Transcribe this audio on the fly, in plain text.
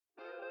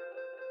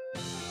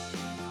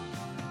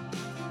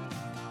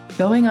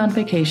Going on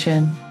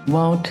vacation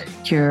won't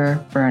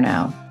cure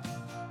burnout.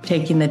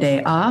 Taking the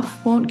day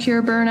off won't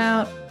cure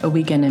burnout. A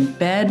weekend in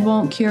bed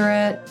won't cure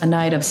it. A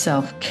night of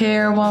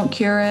self-care won't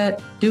cure it.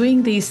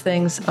 Doing these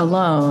things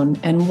alone,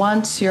 and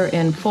once you're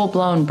in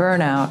full-blown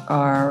burnout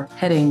or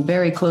heading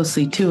very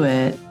closely to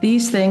it,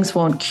 these things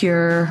won't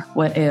cure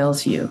what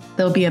ails you.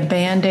 They'll be a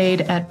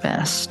Band-Aid at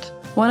best.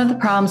 One of the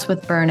problems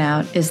with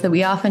burnout is that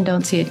we often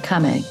don't see it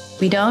coming.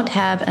 We don't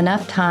have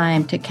enough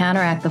time to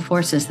counteract the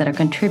forces that are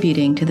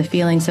contributing to the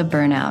feelings of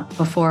burnout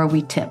before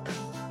we tip.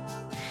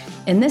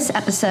 In this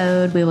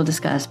episode, we will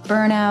discuss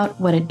burnout,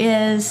 what it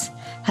is,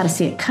 how to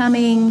see it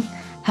coming,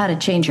 how to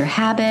change your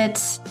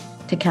habits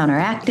to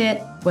counteract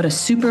it, what a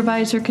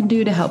supervisor can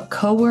do to help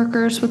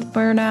coworkers with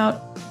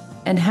burnout,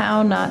 and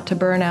how not to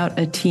burn out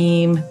a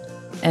team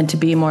and to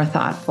be more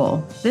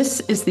thoughtful. This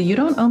is the You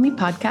Don't Owe Me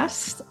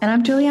podcast, and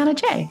I'm Juliana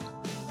J.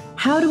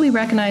 How do we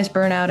recognize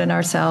burnout in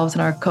ourselves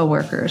and our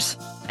coworkers,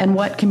 and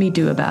what can we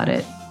do about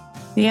it?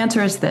 The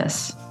answer is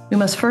this. We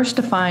must first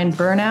define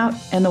burnout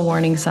and the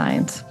warning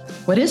signs.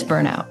 What is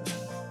burnout?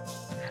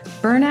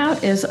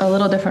 Burnout is a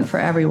little different for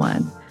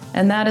everyone,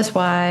 and that is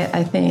why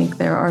I think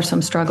there are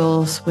some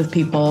struggles with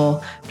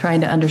people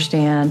trying to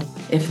understand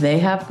if they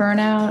have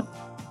burnout.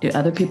 Do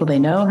other people they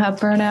know have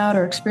burnout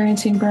or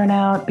experiencing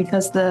burnout?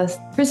 Because the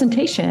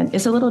presentation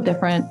is a little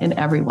different in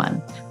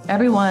everyone.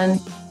 Everyone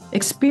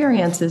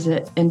experiences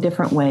it in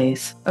different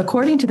ways.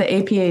 According to the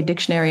APA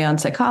Dictionary on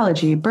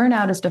Psychology,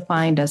 burnout is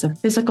defined as a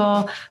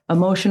physical,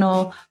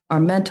 emotional, or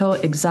mental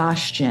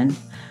exhaustion,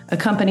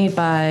 accompanied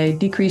by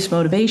decreased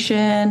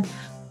motivation,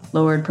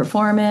 lowered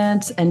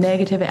performance, and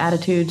negative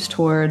attitudes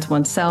towards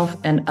oneself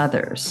and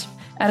others.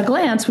 At a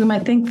glance, we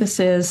might think this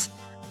is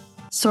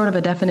sort of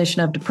a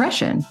definition of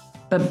depression,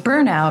 but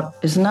burnout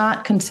is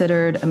not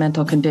considered a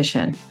mental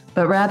condition,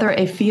 but rather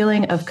a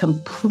feeling of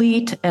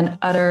complete and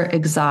utter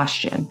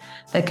exhaustion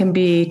that can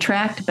be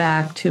tracked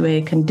back to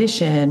a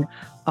condition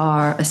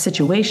or a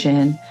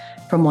situation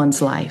from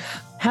one's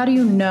life. How do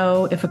you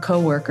know if a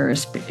coworker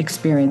is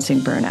experiencing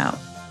burnout?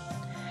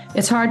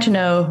 It's hard to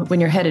know when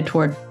you're headed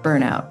toward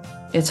burnout.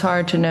 It's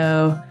hard to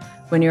know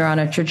when you're on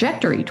a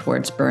trajectory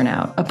towards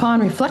burnout.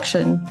 Upon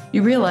reflection,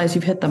 you realize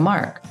you've hit the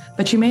mark,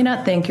 but you may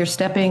not think you're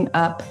stepping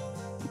up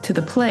to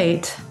the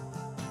plate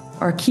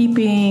or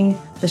keeping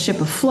the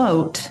ship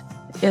afloat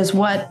is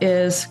what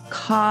is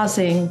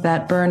causing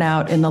that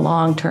burnout in the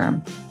long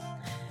term.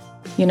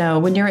 You know,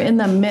 when you're in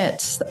the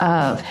midst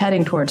of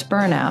heading towards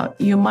burnout,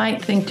 you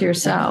might think to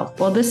yourself,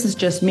 well, this is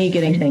just me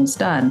getting things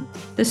done.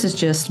 This is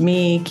just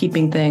me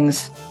keeping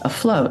things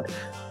afloat.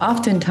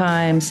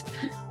 Oftentimes,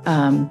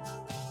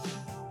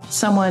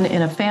 someone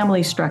in a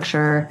family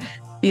structure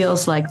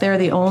feels like they're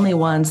the only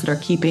ones that are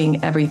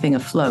keeping everything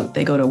afloat.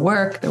 They go to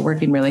work, they're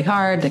working really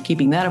hard, they're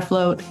keeping that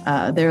afloat.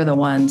 They're the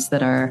ones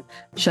that are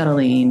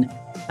shuttling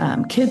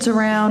kids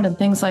around and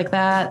things like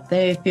that.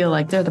 They feel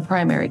like they're the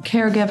primary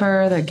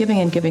caregiver. They're giving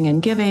and giving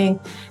and giving,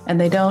 and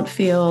they don't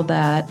feel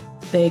that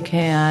they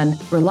can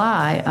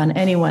rely on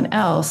anyone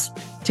else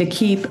to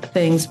keep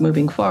things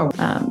moving forward.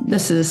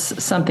 This is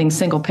something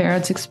single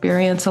parents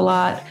experience a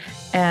lot,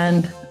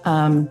 and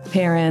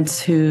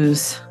parents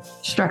whose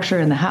structure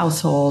in the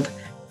household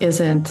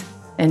isn't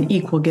an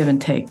equal give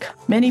and take.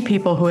 Many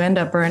people who end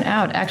up burnt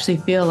out actually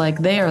feel like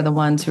they are the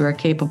ones who are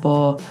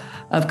capable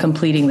of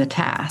completing the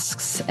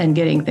tasks and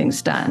getting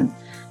things done.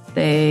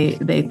 They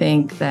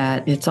think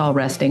that it's all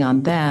resting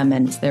on them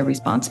and it's their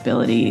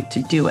responsibility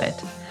to do it.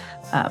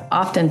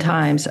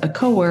 Oftentimes, a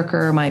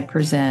coworker might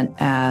present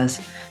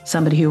as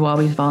somebody who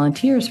always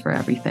volunteers for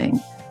everything,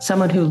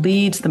 someone who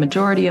leads the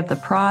majority of the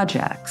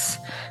projects,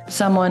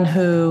 someone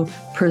who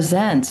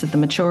presents at the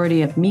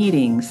majority of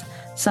meetings,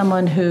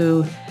 someone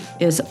who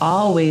is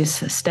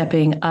always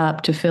stepping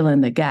up to fill in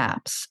the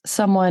gaps,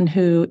 someone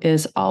who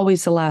is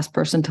always the last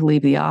person to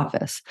leave the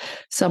office,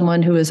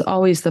 someone who is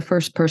always the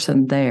first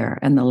person there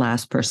and the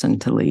last person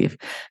to leave,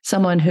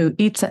 someone who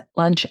eats at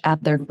lunch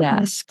at their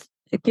desk.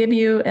 To give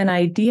you an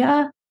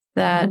idea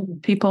that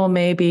people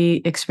may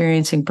be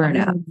experiencing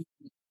burnout.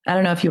 I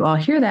don't know if you all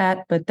hear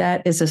that, but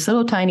that is this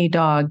little tiny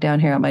dog down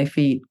here at my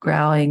feet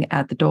growling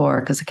at the door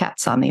because the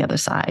cat's on the other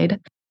side.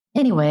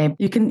 Anyway,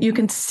 you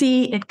can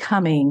see it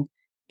coming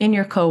in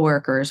your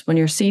coworkers when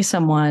you see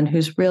someone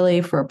who's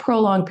really, for a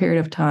prolonged period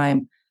of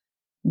time,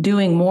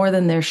 doing more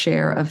than their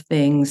share of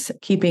things,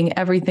 keeping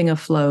everything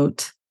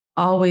afloat,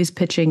 always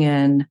pitching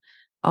in,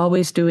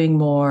 always doing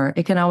more.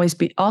 It can always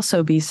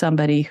also be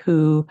somebody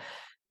who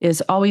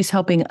is always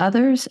helping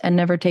others and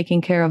never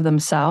taking care of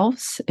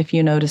themselves. If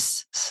you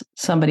notice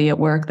somebody at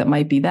work that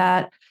might be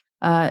that,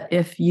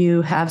 if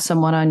you have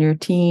someone on your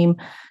team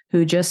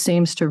who just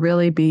seems to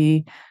really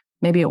be,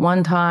 maybe at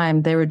one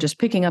time they were just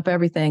picking up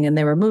everything and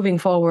they were moving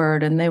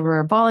forward and they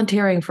were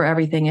volunteering for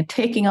everything and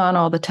taking on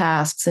all the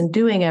tasks and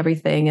doing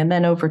everything. And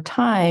then over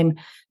time,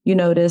 you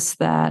notice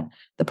that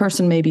the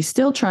person may be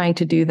still trying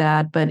to do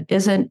that, but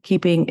isn't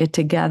keeping it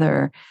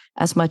together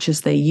as much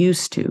as they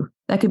used to.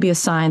 That could be a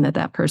sign that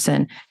that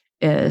person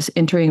is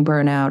entering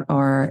burnout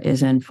or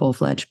is in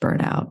full-fledged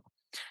burnout.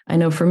 I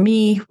know for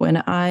me, when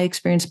I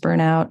experienced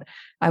burnout,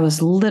 I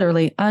was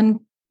literally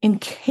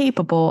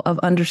incapable of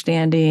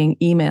understanding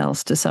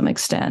emails to some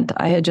extent.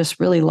 I had just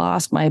really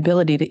lost my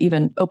ability to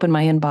even open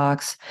my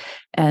inbox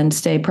and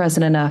stay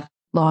present enough,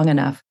 long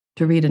enough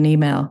to read an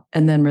email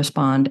and then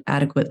respond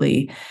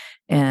adequately.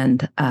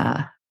 And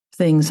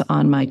things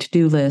on my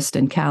to-do list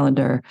and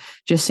calendar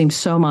just seemed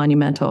so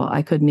monumental,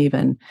 I couldn't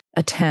even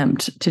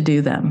attempt to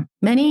do them.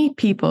 Many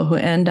people who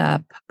end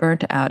up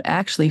burnt out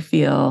actually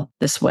feel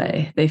this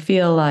way. They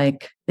feel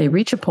like they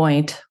reach a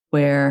point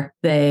where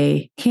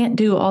they can't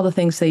do all the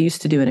things they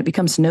used to do, and it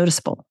becomes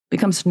noticeable. It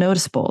becomes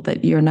noticeable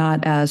that you're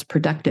not as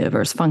productive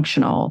or as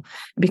functional.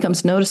 It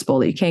becomes noticeable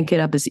that you can't get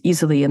up as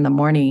easily in the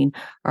morning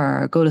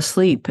or go to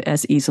sleep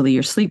as easily.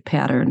 Your sleep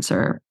patterns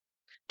are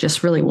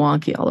just really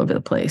wonky all over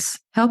the place.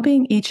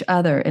 Helping each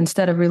other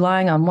instead of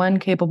relying on one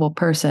capable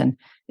person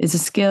is a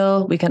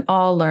skill we can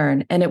all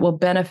learn, and it will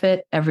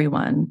benefit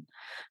everyone.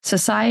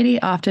 Society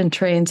often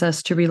trains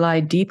us to rely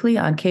deeply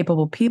on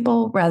capable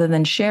people rather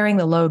than sharing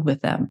the load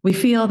with them. We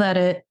feel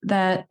that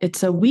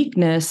it's a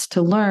weakness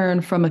to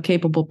learn from a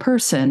capable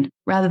person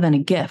rather than a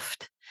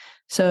gift.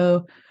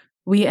 So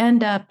we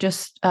end up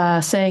just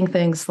saying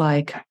things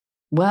like,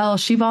 well,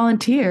 she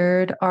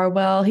volunteered, or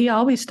well, he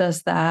always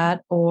does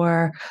that,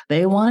 or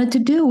they wanted to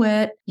do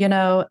it,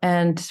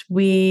 and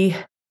we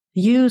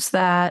use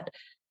that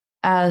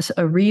as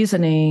a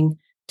reasoning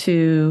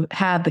to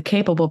have the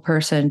capable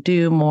person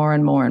do more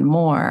and more and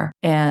more.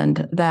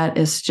 And that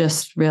is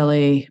just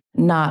really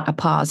not a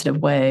positive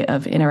way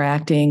of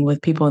interacting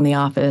with people in the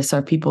office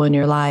or people in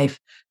your life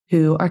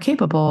who are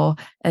capable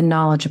and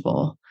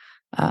knowledgeable.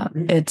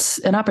 It's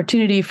an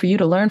opportunity for you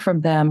to learn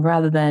from them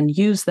rather than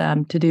use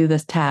them to do the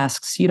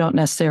tasks you don't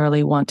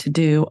necessarily want to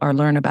do or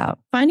learn about.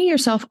 Finding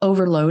yourself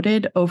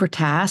overloaded,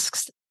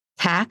 overtasked,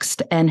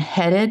 taxed, and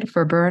headed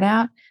for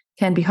burnout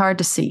can be hard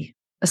to see,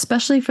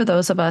 especially for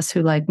those of us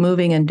who like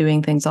moving and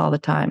doing things all the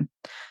time.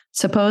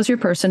 Suppose you're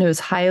a person who is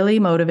highly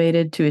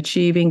motivated to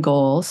achieving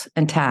goals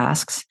and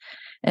tasks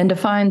and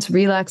defines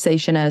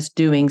relaxation as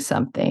doing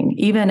something,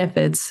 even if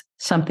it's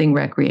something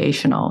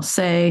recreational.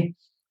 Say,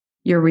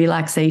 your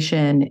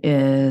relaxation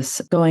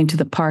is going to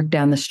the park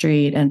down the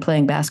street and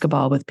playing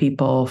basketball with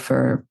people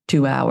for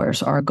 2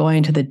 hours, or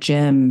going to the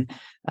gym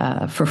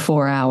for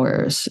 4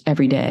 hours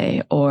every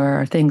day,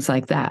 or things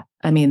like that.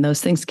 I mean, those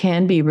things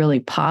can be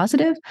really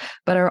positive,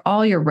 but are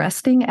all your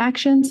resting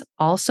actions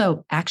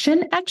also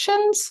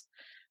actions?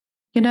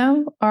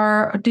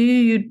 Or do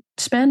you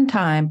spend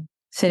time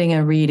sitting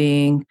and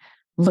reading,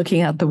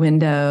 looking out the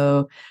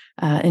window,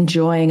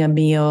 enjoying a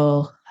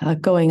meal,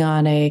 going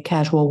on a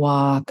casual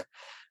walk,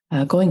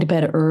 going to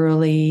bed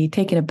early,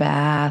 taking a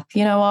bath,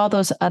 all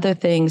those other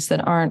things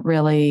that aren't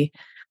really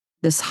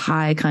this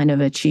high kind of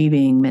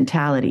achieving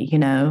mentality.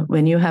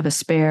 When you have a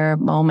spare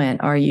moment,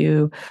 are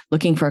you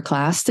looking for a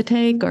class to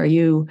take? Are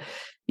you,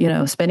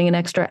 spending an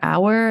extra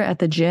hour at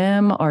the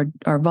gym or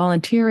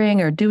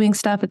volunteering or doing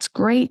stuff? It's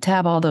great to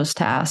have all those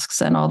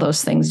tasks and all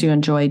those things you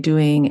enjoy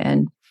doing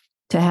and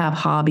to have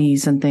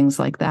hobbies and things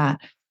like that.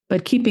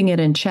 But keeping it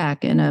in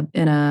check in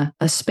a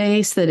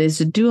space that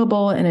is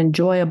doable and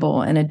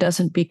enjoyable, and it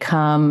doesn't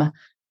become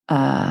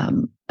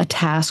a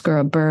task or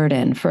a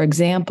burden. For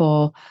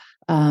example,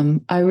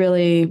 I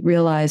really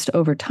realized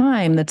over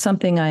time that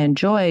something I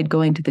enjoyed,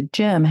 going to the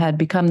gym, had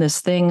become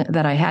this thing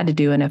that I had to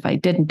do. And if I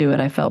didn't do it,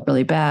 I felt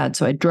really bad.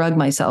 So I drug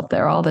myself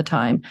there all the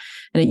time.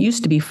 And it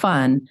used to be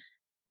fun,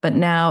 but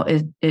now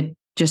it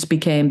just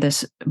became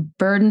this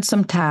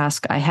burdensome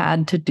task I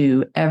had to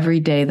do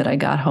every day that I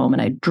got home.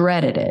 And I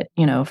dreaded it,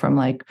 from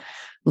like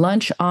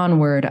lunch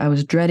onward, I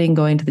was dreading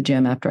going to the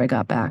gym after I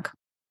got back.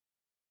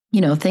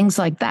 Things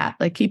like that,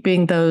 like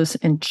keeping those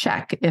in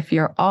check. If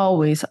you're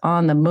always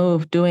on the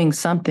move doing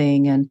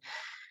something and,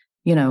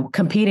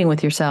 competing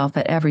with yourself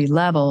at every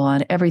level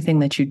on everything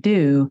that you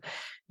do,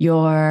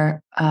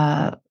 you're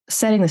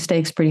setting the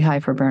stakes pretty high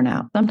for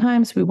burnout.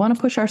 Sometimes we want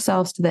to push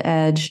ourselves to the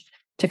edge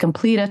to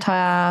complete a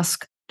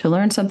task, to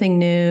learn something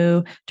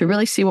new, to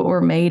really see what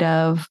we're made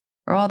of,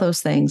 or all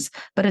those things.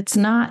 But it's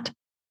not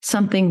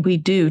something we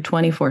do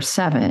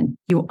 24/7.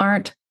 You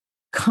aren't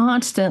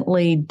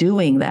constantly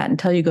doing that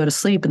until you go to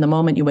sleep. And the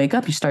moment you wake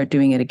up, you start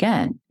doing it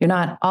again. You're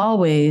not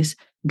always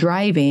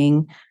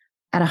driving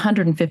at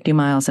 150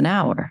 miles an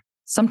hour.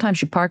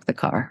 Sometimes you park the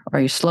car or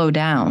you slow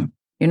down.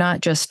 You're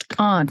not just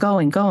going.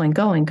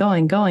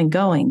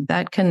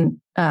 That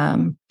can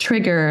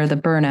trigger the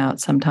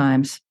burnout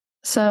sometimes.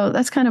 So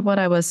that's kind of what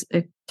I was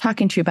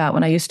talking to you about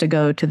when I used to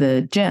go to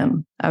the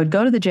gym. I would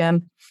go to the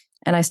gym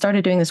and I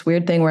started doing this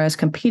weird thing where I was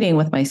competing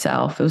with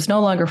myself. It was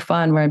no longer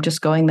fun where I'm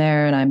just going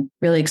there and I'm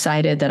really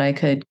excited that I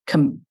could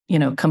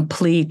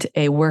complete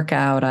a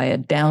workout I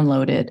had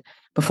downloaded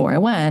before I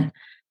went.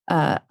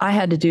 I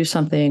had to do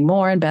something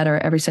more and better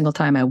every single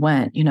time I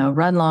went,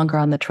 run longer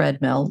on the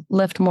treadmill,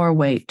 lift more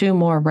weight, do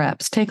more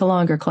reps, take a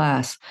longer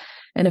class.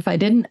 And if I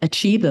didn't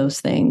achieve those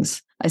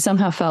things, I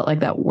somehow felt like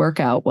that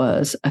workout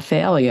was a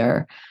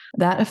failure.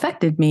 That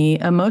affected me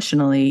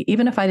emotionally.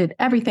 Even if I did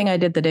everything I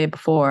did the day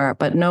before,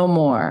 but no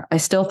more, I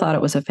still thought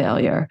it was a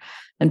failure.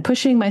 and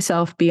pushing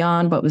myself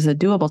beyond what was a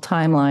doable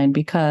timeline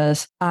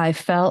because I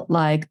felt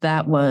like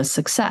that was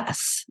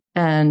success.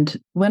 And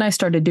when I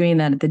started doing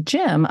that at the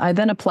gym, I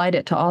then applied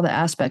it to all the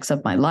aspects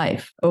of my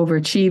life,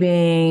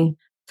 overachieving,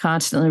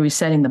 constantly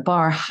resetting the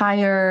bar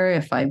higher.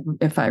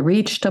 If I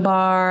reached a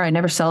bar, I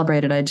never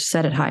celebrated. I just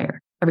set it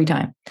higher every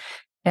time.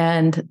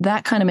 And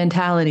that kind of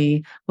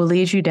mentality will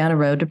lead you down a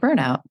road to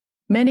burnout.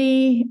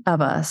 Many of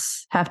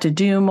us have to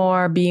do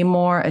more, be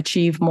more,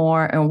 achieve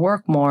more, and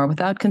work more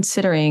without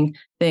considering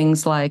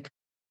things like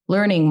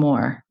learning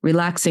more,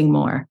 relaxing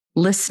more,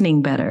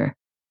 listening better,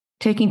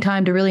 taking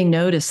time to really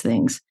notice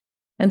things,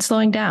 and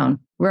slowing down.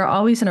 We're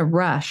always in a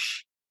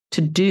rush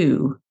to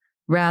do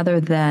rather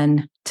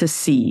than to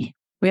see.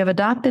 We have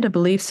adopted a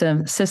belief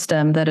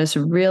system that is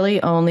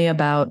really only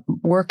about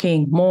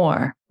working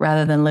more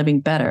rather than living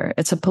better.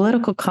 It's a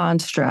political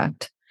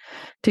construct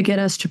to get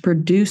us to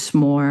produce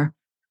more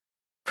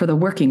for the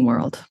working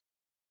world.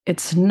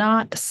 It's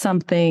not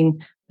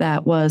something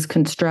that was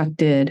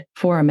constructed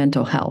for our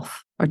mental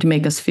health or to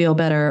make us feel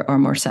better or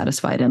more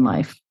satisfied in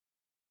life.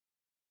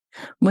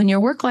 When your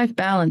work-life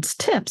balance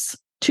tips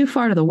too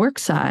far to the work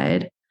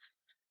side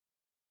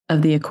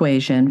of the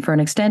equation for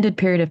an extended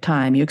period of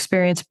time, you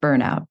experience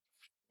burnout.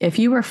 If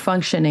you are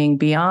functioning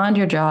beyond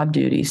your job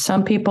duties,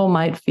 some people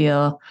might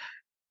feel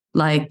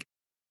like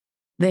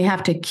they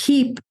have to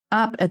keep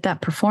up at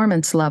that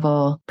performance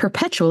level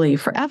perpetually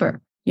forever.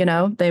 You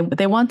know,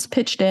 they once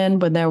pitched in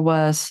when there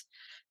was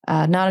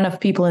not enough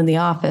people in the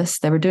office.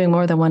 They were doing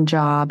more than one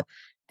job,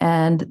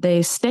 and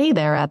they stay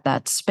there at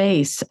that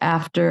space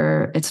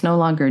after it's no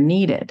longer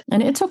needed.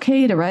 And it's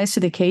okay to rise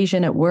to the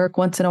occasion at work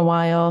once in a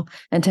while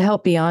and to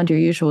help beyond your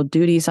usual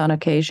duties on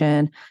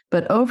occasion,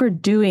 but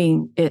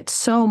overdoing it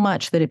so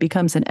much that it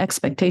becomes an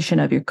expectation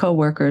of your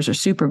coworkers or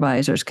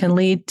supervisors can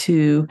lead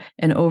to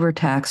an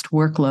overtaxed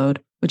workload,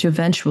 which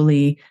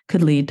eventually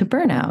could lead to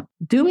burnout.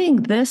 Doing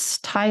this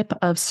type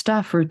of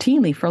stuff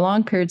routinely for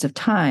long periods of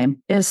time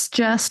is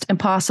just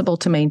impossible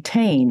to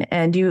maintain.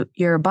 And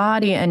your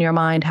body and your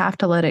mind have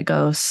to let it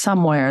go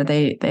somewhere.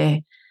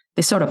 They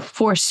sort of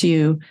force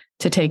you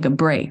to take a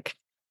break.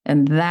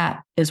 And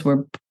that is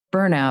where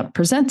burnout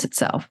presents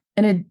itself.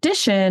 In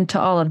addition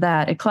to all of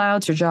that, it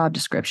clouds your job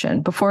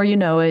description. Before you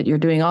know it, you're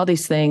doing all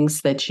these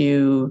things that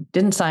you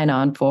didn't sign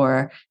on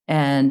for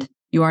and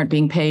you aren't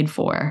being paid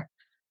for,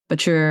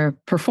 but you're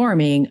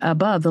performing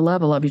above the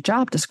level of your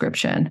job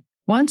description.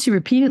 Once you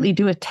repeatedly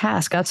do a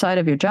task outside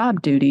of your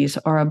job duties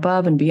or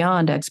above and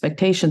beyond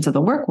expectations of the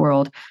work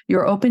world,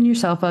 you're opening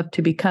yourself up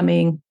to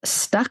becoming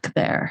stuck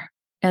there.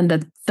 And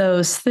that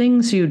those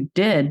things you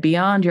did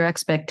beyond your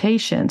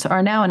expectations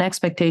are now an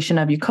expectation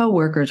of your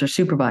coworkers or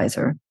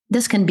supervisor.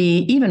 This can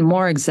be even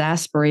more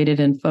exasperated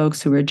in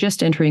folks who are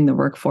just entering the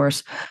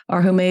workforce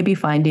or who may be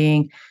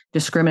finding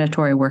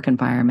discriminatory work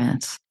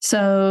environments.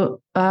 So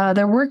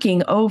they're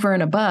working over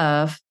and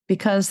above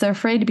because they're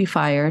afraid to be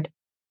fired.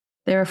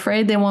 They're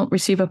afraid they won't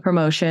receive a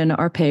promotion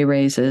or pay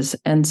raises.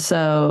 And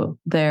so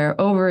they're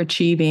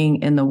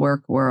overachieving in the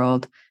work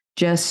world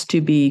just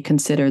to be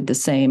considered the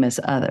same as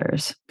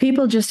others.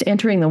 People just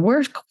entering the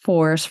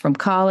workforce from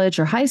college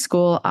or high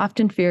school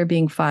often fear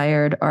being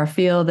fired or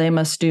feel they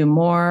must do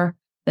more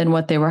than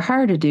what they were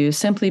hired to do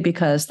simply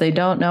because they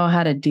don't know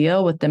how to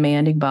deal with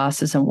demanding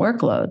bosses and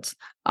workloads.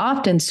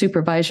 Often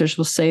supervisors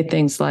will say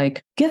things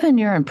like, "Given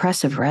your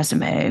impressive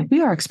resume,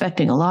 we are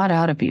expecting a lot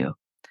out of you."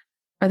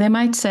 Or they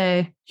might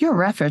say, "Your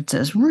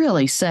references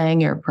really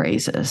sang your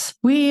praises.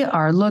 We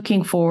are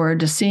looking forward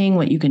to seeing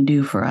what you can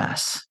do for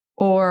us."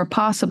 Or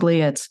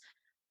possibly it's,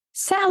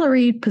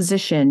 "Salaried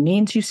position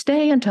means you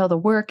stay until the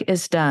work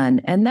is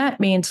done, and that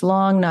means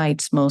long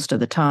nights most of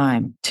the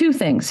time." Two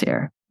things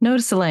here.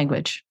 Notice the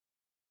language.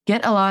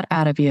 Get a lot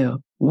out of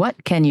you.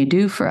 What can you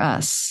do for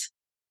us?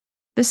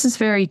 This is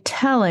very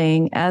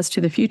telling as to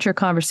the future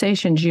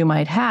conversations you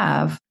might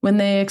have when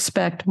they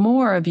expect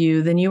more of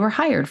you than you were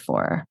hired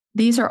for.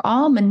 These are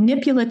all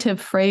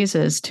manipulative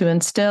phrases to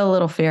instill a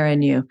little fear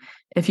in you.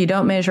 If you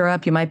don't measure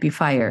up, you might be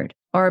fired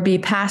or be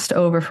passed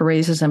over for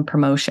raises and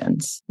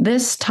promotions.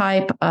 This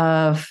type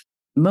of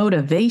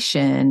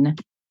motivation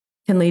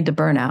can lead to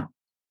burnout.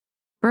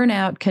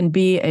 Burnout can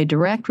be a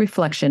direct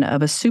reflection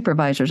of a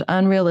supervisor's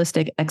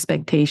unrealistic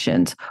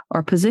expectations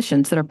or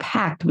positions that are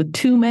packed with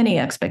too many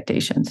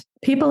expectations.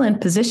 People in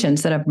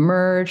positions that have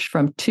merged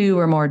from two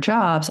or more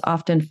jobs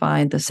often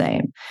find the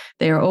same.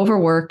 They are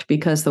overworked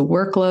because the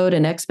workload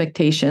and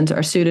expectations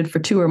are suited for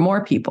two or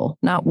more people,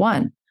 not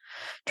one.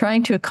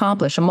 Trying to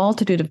accomplish a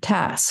multitude of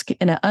tasks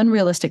in an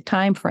unrealistic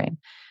time frame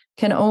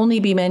can only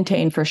be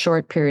maintained for a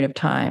short period of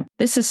time.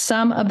 This is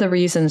some of the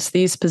reasons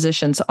these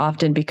positions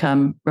often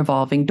become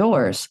revolving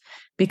doors,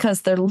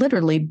 because they're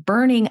literally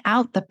burning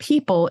out the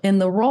people in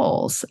the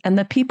roles, and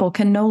the people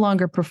can no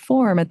longer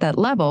perform at that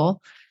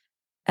level,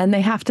 and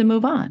they have to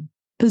move on.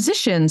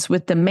 Positions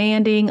with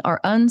demanding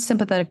or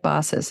unsympathetic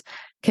bosses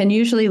can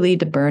usually lead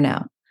to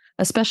burnout,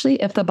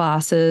 especially if the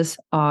bosses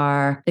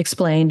are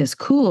explained as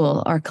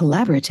cool or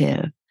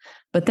collaborative,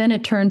 but then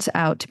it turns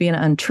out to be an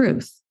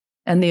untruth.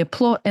 And the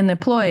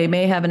employee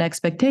may have an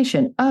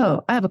expectation.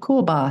 Oh, I have a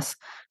cool boss.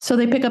 So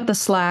they pick up the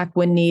slack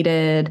when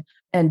needed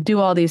and do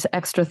all these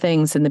extra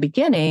things in the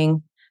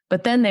beginning,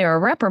 but then they are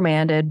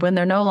reprimanded when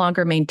they're no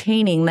longer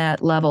maintaining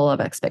that level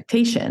of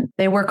expectation.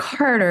 They work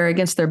harder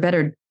against their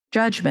better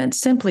judgment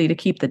simply to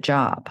keep the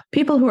job.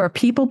 People who are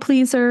people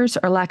pleasers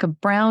or lack of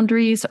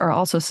boundaries are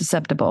also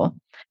susceptible,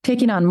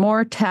 taking on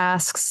more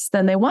tasks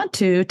than they want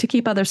to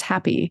keep others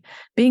happy.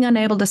 Being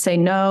unable to say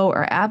no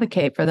or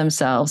advocate for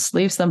themselves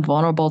leaves them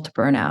vulnerable to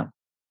burnout.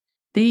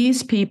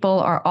 These people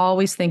are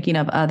always thinking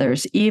of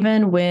others,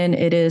 even when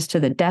it is to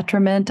the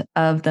detriment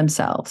of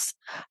themselves.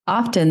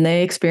 Often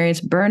they experience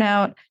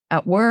burnout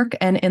at work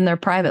and in their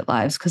private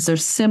lives because they're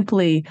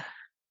simply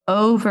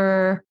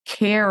over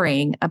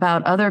caring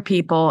about other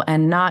people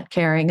and not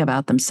caring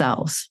about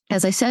themselves.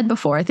 As I said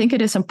before, I think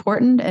it is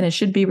important and it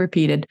should be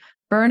repeated.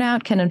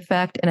 Burnout can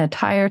affect an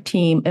entire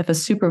team if a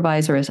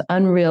supervisor has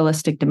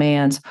unrealistic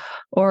demands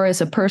or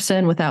is a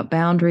person without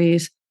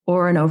boundaries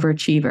or an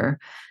overachiever.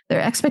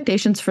 Their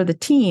expectations for the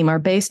team are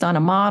based on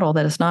a model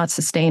that is not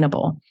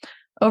sustainable.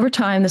 Over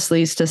time, this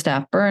leads to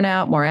staff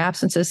burnout, more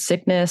absences,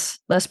 sickness,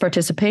 less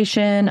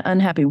participation,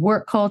 unhappy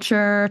work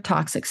culture,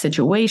 toxic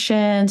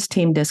situations,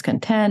 team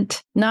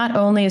discontent. Not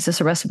only is this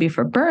a recipe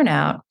for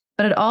burnout,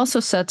 but it also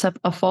sets up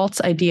a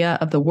false idea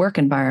of the work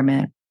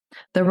environment.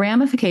 The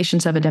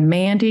ramifications of a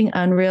demanding,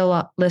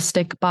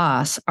 unrealistic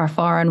boss are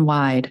far and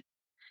wide.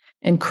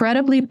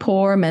 Incredibly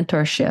poor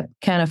mentorship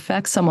can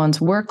affect someone's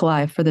work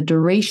life for the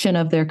duration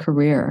of their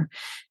career.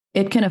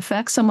 It can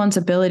affect someone's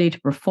ability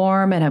to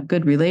perform and have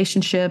good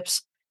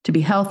relationships, to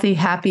be healthy,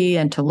 happy,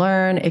 and to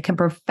learn. It can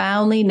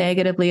profoundly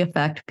negatively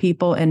affect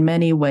people in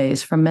many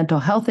ways, from mental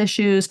health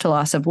issues to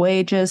loss of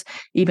wages,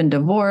 even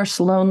divorce,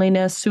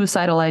 loneliness,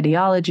 suicidal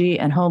ideology,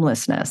 and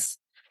homelessness.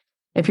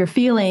 If you're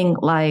feeling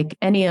like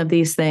any of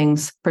these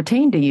things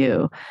pertain to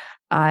you,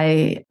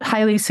 I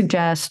highly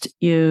suggest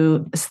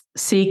you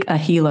seek a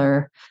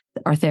healer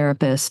or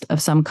therapist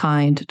of some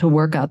kind to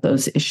work out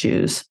those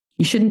issues.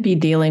 You shouldn't be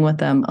dealing with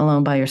them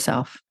alone by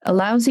yourself. A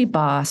lousy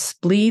boss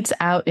bleeds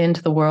out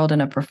into the world in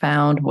a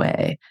profound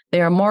way.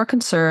 They are more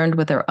concerned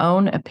with their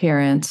own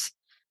appearance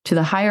to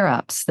the higher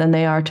ups than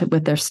they are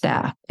with their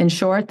staff. In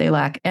short, they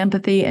lack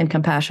empathy and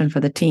compassion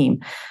for the team.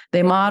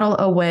 They model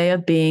a way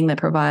of being that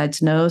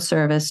provides no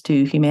service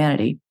to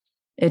humanity.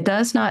 It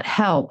does not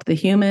help the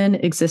human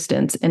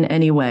existence in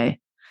any way.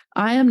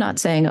 I am not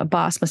saying a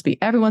boss must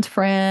be everyone's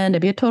friend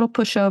and be a total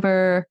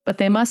pushover, but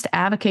they must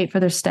advocate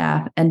for their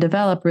staff and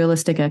develop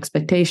realistic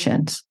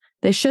expectations.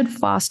 They should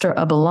foster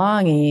a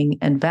belonging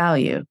and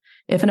value.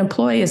 If an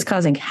employee is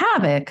causing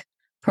havoc,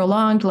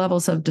 prolonged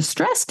levels of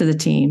distress to the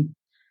team,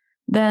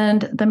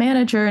 then the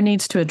manager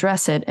needs to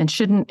address it and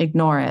shouldn't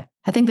ignore it.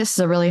 I think this is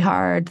a really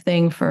hard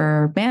thing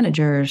for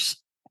managers,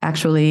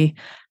 actually.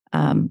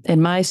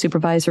 In my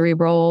supervisory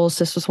roles,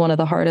 this was one of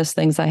the hardest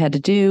things I had to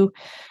do.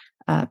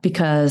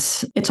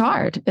 Because it's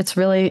hard. It's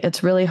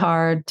really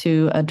hard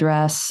to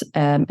address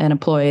an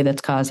employee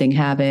that's causing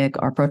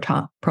havoc or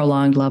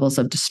prolonged levels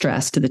of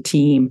distress to the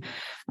team.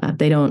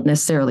 They don't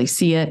necessarily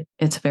see it.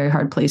 It's a very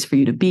hard place for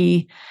you to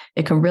be.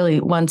 It can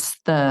really,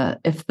 if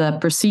the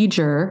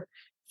procedure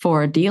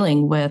for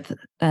dealing with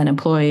an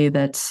employee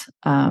that's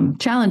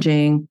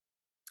challenging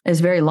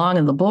is very long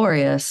and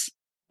laborious,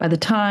 by the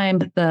time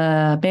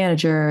the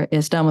manager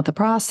is done with the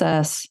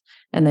process,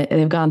 and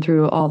they've gone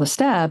through all the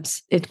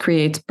steps, it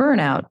creates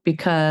burnout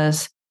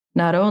because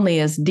not only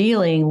is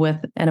dealing with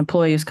an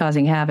employee who's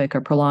causing havoc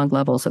or prolonged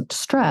levels of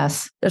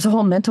distress, there's a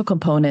whole mental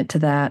component to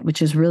that,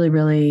 which is really,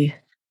 really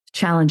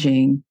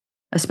challenging,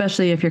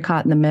 especially if you're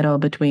caught in the middle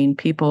between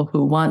people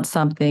who want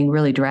something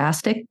really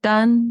drastic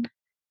done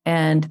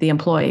and the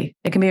employee.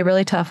 It can be a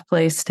really tough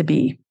place to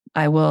be.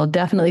 I will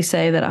definitely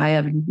say that I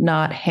have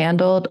not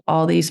handled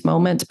all these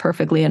moments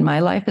perfectly in my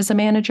life as a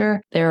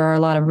manager. There are a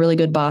lot of really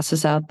good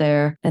bosses out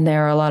there, and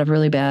there are a lot of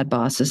really bad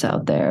bosses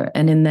out there.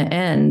 And in the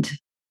end,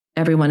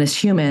 everyone is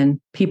human.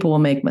 People will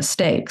make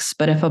mistakes.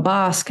 But if a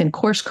boss can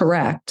course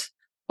correct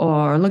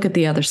or look at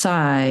the other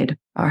side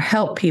or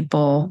help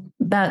people,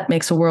 that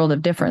makes a world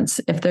of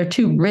difference. If they're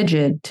too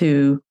rigid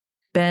to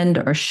bend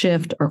or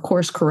shift or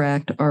course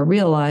correct or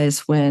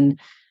realize when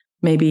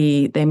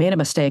maybe they made a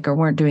mistake or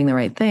weren't doing the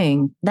right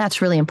thing,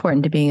 that's really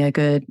important to being a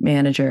good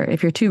manager.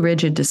 If you're too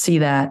rigid to see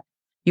that,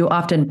 you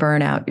often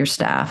burn out your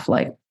staff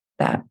like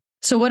that.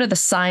 So what are the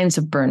signs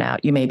of burnout,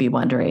 you may be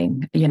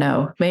wondering?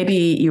 Maybe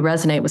you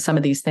resonate with some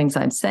of these things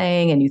I'm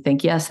saying and you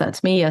think, yes,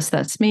 that's me. Yes,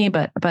 that's me.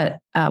 But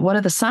what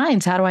are the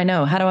signs? How do I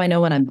know? How do I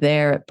know when I'm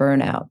there at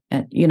burnout?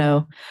 And,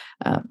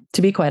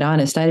 to be quite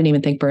honest, I didn't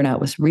even think burnout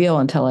was real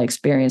until I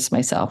experienced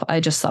myself. I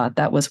just thought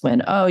that was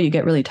when, you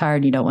get really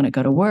tired. You don't want to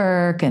go to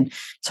work and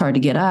it's hard to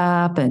get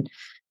up and,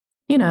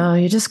 you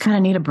just kind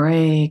of need a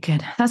break.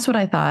 And that's what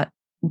I thought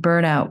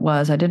burnout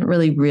was. I didn't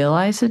really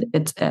realize it.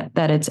 It's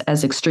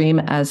as extreme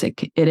as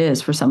it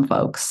is for some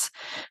folks.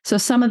 So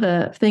some of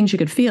the things you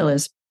could feel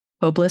is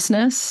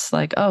hopelessness,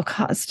 like, oh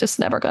God, it's just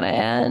never going to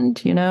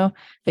end,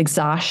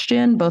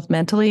 exhaustion, both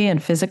mentally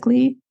and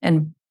physically,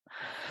 and,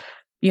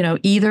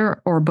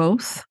 either or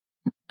both.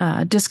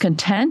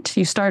 discontent.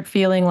 You start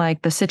feeling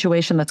like the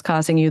situation that's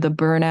causing you the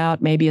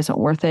burnout maybe isn't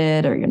worth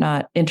it, or you're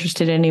not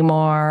interested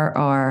anymore,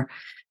 or,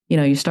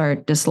 you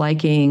start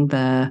disliking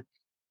the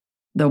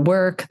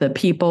work, the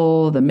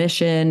people, the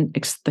mission,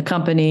 the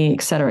company,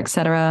 et cetera, et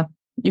cetera.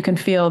 You can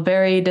feel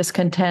very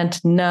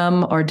discontent,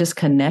 numb, or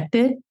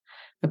disconnected,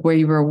 like where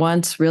you were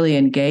once really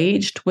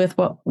engaged with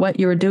what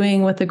you were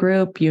doing with the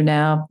group. You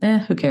now,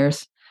 who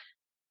cares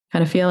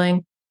kind of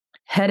feeling.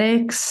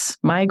 Headaches,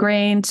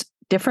 migraines,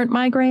 different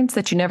migraines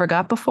that you never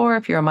got before.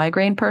 If you're a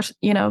migraine person,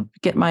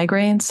 get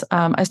migraines.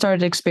 I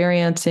started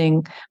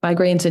experiencing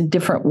migraines in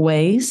different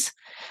ways.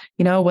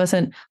 It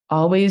wasn't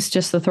always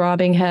just the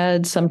throbbing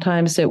head.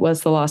 Sometimes it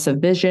was the loss of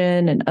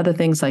vision and other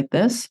things like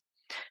this.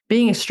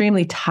 Being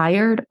extremely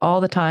tired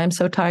all the time,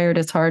 so tired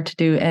it's hard to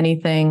do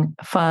anything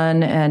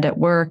fun. And at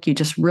work, you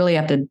just really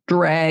have to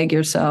drag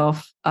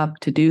yourself up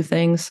to do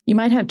things. You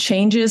might have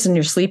changes in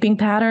your sleeping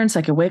patterns,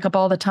 like you wake up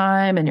all the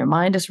time and your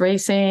mind is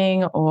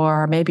racing,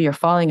 or maybe you're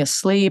falling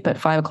asleep at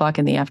 5 o'clock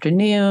in the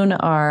afternoon,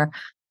 or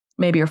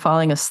maybe you're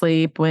falling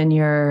asleep when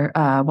you're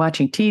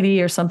watching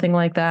TV or something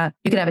like that.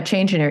 You could have a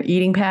change in your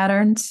eating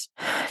patterns.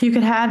 You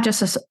could have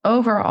just this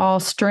overall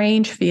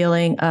strange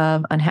feeling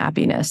of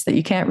unhappiness that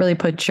you can't really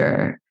put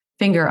your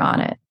finger on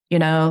it.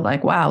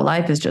 Like, wow,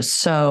 life is just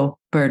so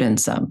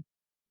burdensome.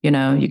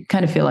 You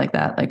kind of feel like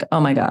that, like, oh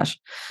my gosh,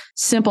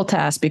 simple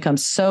tasks become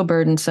so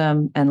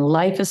burdensome and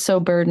life is so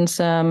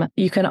burdensome.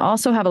 You can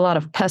also have a lot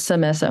of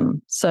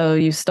pessimism. So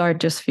you start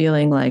just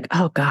feeling like,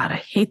 oh God, I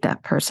hate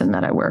that person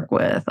that I work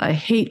with. I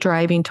hate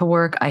driving to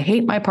work. I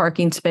hate my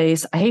parking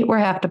space. I hate where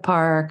I have to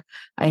park.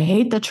 I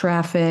hate the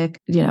traffic.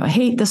 I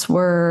hate this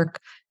work.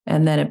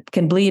 And then it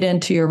can bleed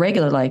into your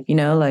regular life,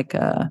 like,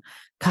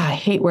 God, I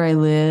hate where I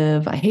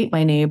live. I hate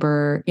my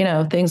neighbor,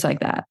 things like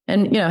that.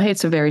 And,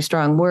 hate's a very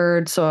strong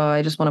word. So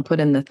I just want to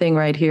put in the thing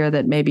right here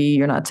that maybe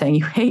you're not saying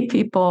you hate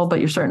people, but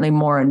you're certainly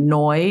more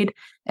annoyed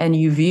and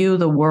you view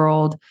the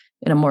world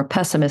in a more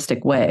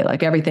pessimistic way.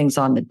 Like everything's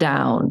on the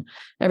down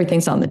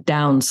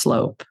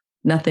slope.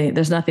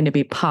 There's nothing to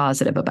be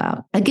positive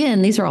about.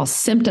 Again, these are all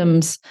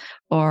symptoms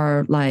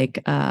or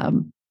like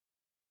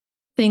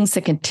things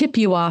that can tip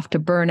you off to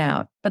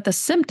burnout. But the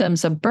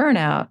symptoms of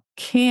burnout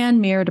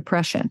can mirror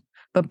depression.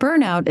 But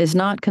burnout is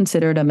not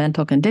considered a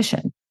mental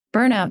condition.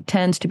 Burnout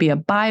tends to be a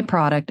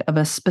byproduct of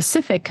a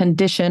specific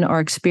condition or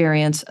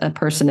experience a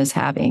person is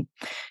having.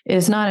 It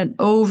is not an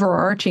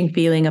overarching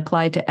feeling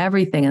applied to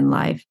everything in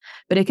life,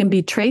 but it can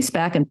be traced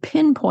back and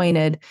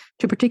pinpointed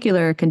to a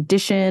particular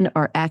condition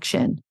or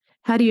action.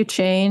 How do you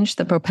change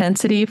the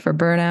propensity for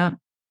burnout?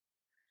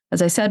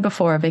 As I said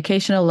before, a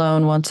vacation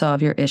alone won't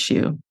solve your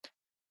issue.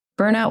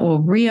 Burnout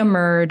will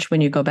reemerge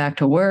when you go back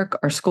to work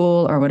or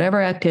school or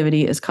whatever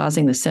activity is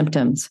causing the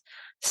symptoms.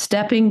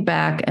 Stepping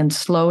back and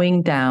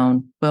slowing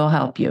down will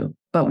help you.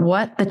 But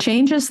what the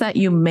changes that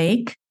you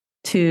make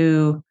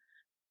to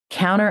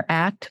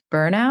counteract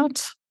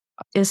burnout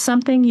is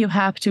something you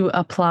have to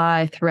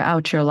apply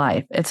throughout your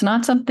life. It's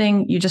not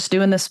something you just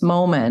do in this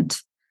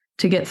moment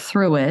to get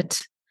through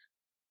it,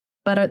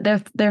 but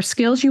they're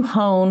skills you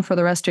hone for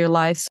the rest of your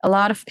life. A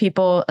lot of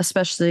people,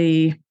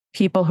 especially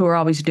people who are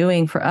always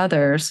doing for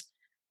others,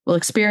 will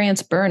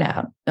experience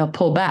burnout. They'll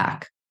pull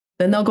back,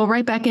 then they'll go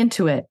right back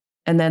into it.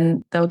 And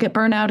then they'll get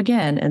burnout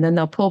again, and then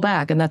they'll pull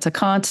back. And that's a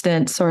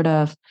constant sort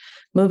of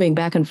moving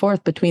back and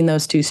forth between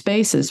those two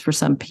spaces for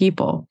some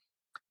people,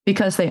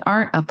 because they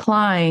aren't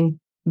applying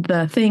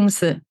the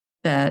things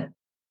that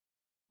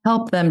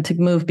help them to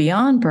move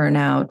beyond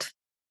burnout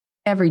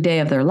every day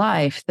of their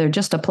life. They're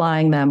just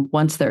applying them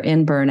once they're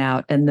in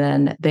burnout, and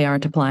then they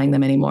aren't applying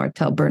them anymore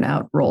till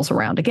burnout rolls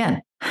around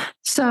again.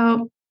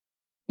 So,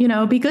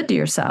 be good to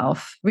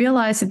yourself.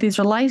 Realize that these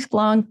are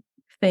lifelong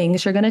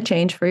things you're going to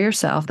change for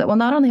yourself that will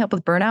not only help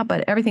with burnout,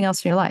 but everything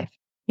else in your life.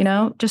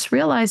 Just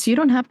realize you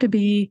don't have to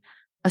be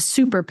a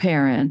super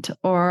parent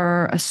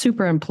or a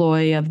super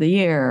employee of the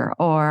year,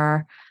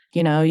 or,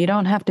 you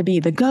don't have to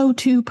be the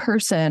go-to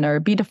person or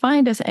be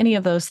defined as any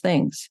of those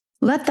things.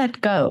 Let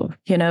that go.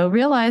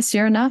 Realize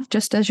you're enough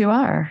just as you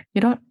are.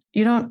 You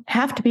don't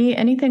have to be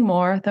anything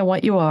more than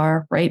what you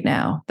are right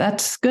now.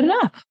 That's good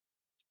enough.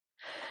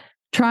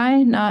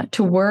 Try not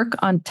to work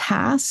on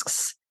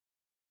tasks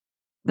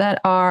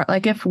that are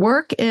like, if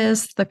work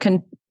is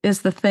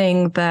the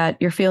thing that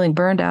you're feeling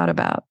burned out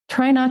about,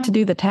 try not to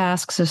do the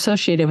tasks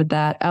associated with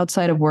that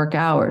outside of work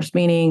hours,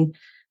 meaning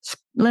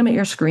limit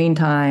your screen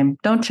time.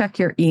 Don't check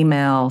your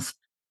emails.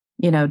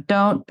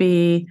 Don't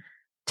be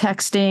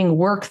texting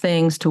work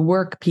things to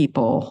work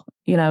people.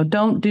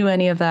 Don't do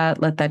any of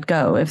that. Let that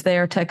go. If they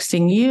are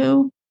texting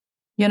you,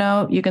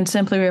 you can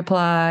simply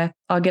reply,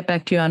 I'll get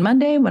back to you on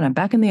Monday when I'm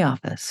back in the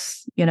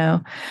office.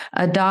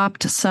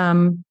 Adopt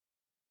some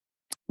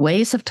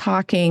ways of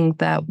talking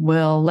that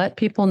will let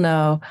people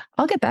know,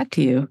 I'll get back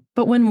to you,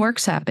 but when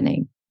work's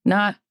happening,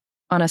 not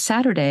on a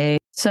Saturday.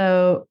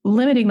 So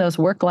limiting those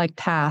work-like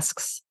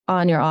tasks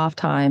on your off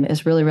time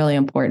is really, really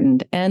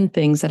important, and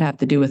things that have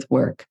to do with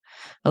work.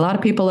 A lot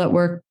of people at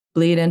work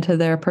bleed into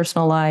their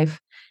personal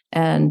life,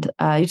 And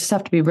you just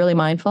have to be really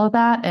mindful of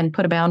that and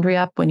put a boundary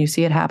up when you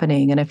see it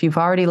happening. And if you've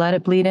already let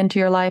it bleed into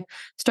your life,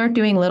 start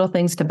doing little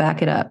things to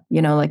back it up.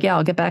 Like, yeah,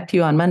 I'll get back to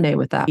you on Monday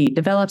with that.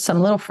 Develop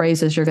some little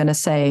phrases you're going to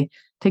say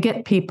to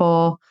get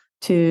people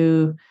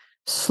to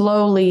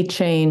slowly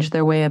change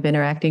their way of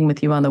interacting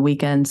with you on the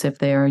weekends if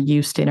they're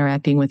used to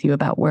interacting with you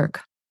about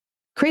work.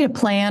 Create a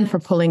plan for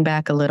pulling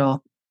back a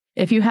little.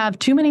 If you have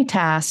too many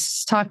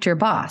tasks, talk to your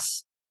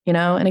boss.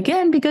 And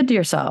again, be good to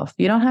yourself.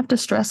 You don't have to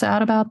stress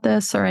out about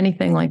this or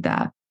anything like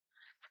that.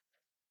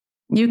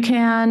 You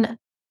can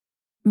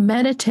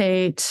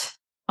meditate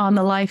on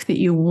the life that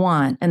you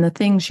want and the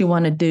things you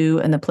want to do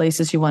and the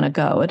places you want to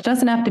go. It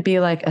doesn't have to be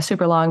like a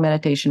super long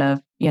meditation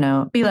of,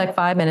 be like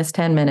 5 minutes,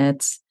 10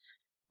 minutes.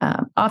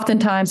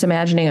 Oftentimes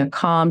imagining a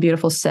calm,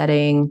 beautiful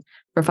setting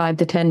for 5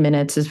 to 10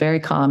 minutes is very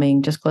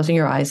calming. Just closing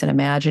your eyes and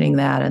imagining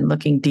that and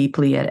looking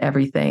deeply at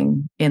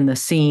everything in the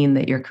scene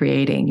that you're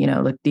creating.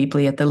 Look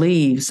deeply at the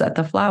leaves, at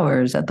the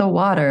flowers, at the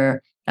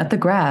water, at the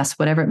grass,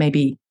 whatever it may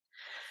be.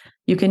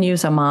 You can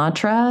use a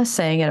mantra,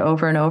 saying it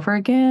over and over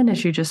again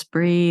as you just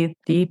breathe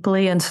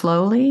deeply and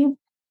slowly.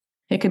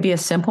 It could be a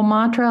simple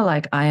mantra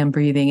like, I am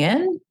breathing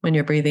in when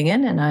you're breathing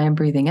in, and I am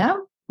breathing out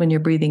when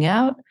you're breathing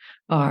out,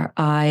 or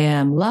I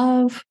am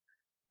love,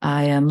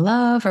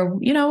 or,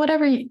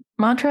 whatever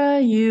mantra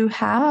you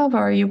have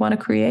or you want to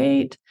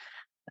create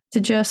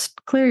to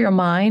just clear your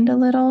mind a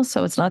little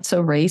so it's not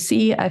so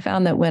racy. I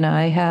found that when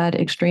I had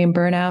extreme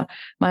burnout,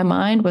 my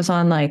mind was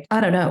on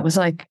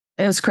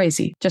it was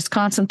crazy. Just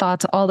constant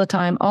thoughts all the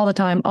time.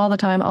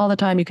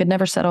 You could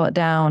never settle it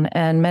down.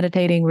 And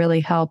meditating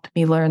really helped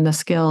me learn the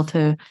skill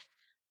to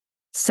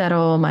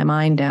settle my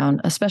mind down,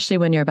 especially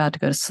when you're about to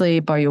go to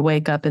sleep or you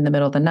wake up in the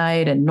middle of the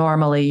night. And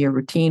normally your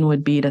routine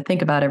would be to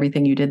think about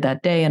everything you did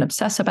that day and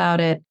obsess about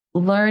it.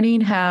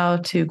 Learning how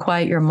to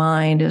quiet your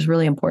mind is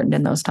really important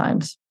in those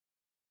times.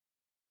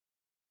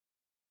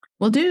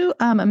 We'll do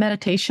a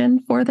meditation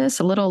for this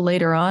a little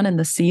later on in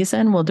the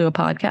season. We'll do a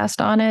podcast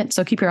on it.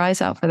 So keep your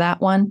eyes out for that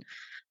one.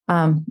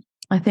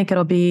 I think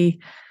it'll be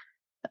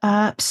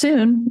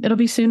soon. It'll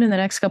be soon in the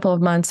next couple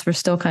of months. We're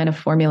still kind of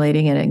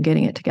formulating it and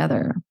getting it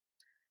together.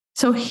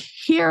 So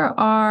here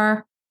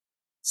are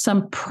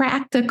some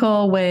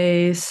practical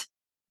ways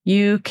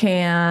you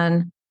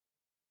can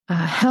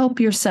help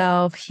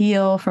yourself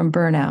heal from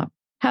burnout.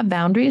 Have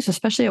boundaries,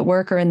 especially at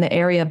work or in the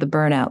area of the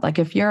burnout. Like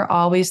if you're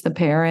always the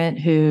parent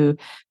who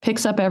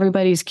picks up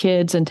everybody's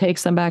kids and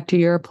takes them back to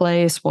your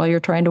place while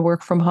you're trying to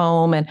work from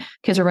home and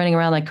kids are running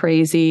around like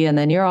crazy. And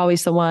then you're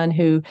always the one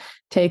who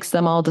takes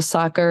them all to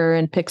soccer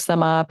and picks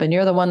them up. And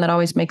you're the one that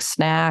always makes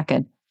snack.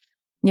 And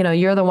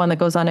you're the one that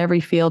goes on every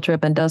field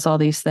trip and does all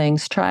these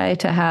things. Try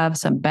to have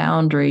some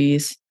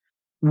boundaries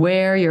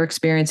where you're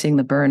experiencing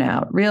the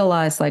burnout.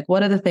 Realize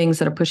what are the things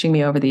that are pushing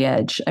me over the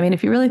edge? I mean,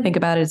 if you really think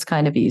about it, it's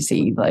kind of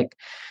easy. Like,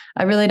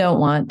 I really don't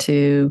want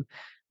to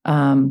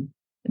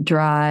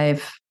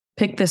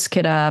pick this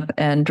kid up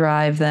and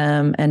drive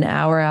them an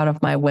hour out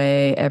of my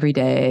way every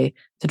day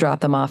to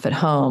drop them off at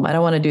home. I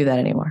don't want to do that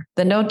anymore.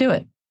 Then don't do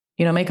it.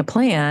 Make a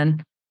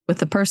plan with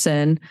the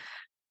person,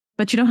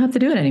 but you don't have to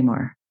do it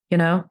anymore. You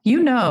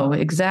know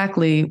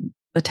exactly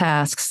the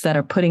tasks that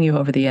are putting you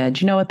over the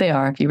edge. You know what they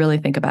are if you really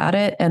think about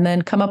it, and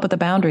then come up with a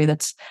boundary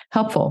that's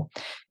helpful.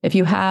 If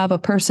you have a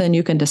person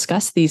you can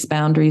discuss these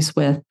boundaries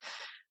with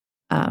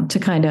to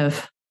kind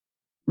of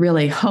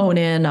really hone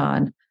in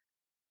on,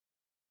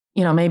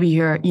 maybe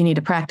you need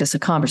to practice a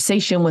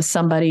conversation with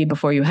somebody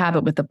before you have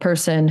it with the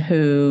person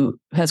who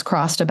has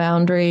crossed a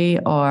boundary,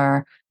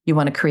 or you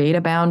want to create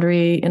a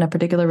boundary in a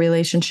particular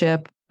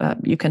relationship.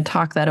 You can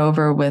talk that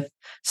over with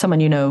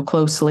someone you know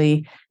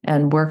closely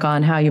and work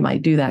on how you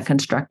might do that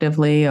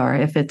constructively, or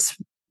if it's,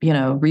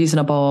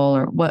 reasonable,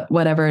 or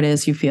whatever it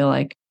is you feel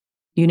like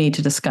you need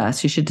to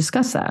discuss, you should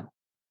discuss that.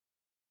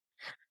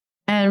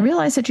 And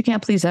realize that you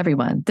can't please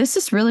everyone. This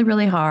is really,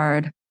 really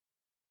hard.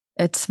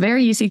 It's a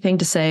very easy thing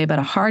to say, but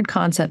a hard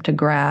concept to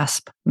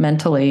grasp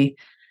mentally.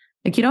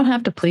 Like, you don't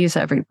have to please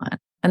everyone.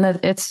 And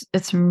that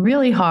it's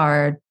really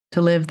hard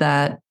to live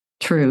that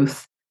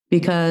truth,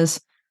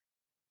 because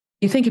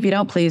you think if you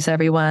don't please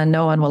everyone,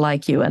 no one will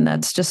like you. And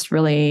that's just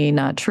really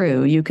not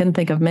true. You can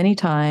think of many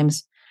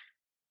times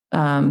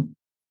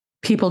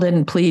people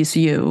didn't please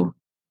you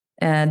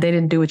and they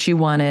didn't do what you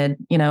wanted.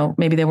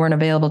 Maybe they weren't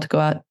available to go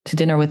out to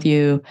dinner with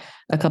you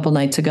a couple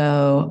nights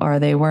ago, or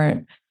they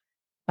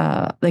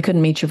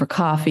couldn't meet you for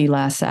coffee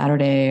last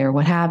Saturday, or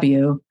what have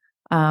you.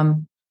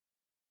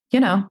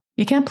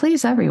 You can't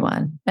please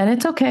everyone. And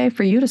it's okay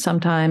for you to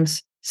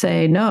sometimes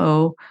say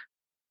no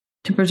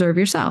to preserve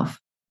yourself.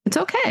 It's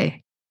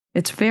okay.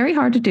 It's very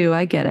hard to do.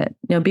 I get it.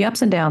 There'll be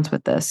ups and downs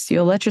with this.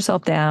 You'll let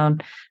yourself down.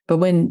 But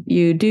when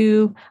you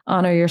do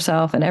honor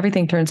yourself and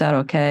everything turns out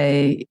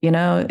okay,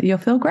 you'll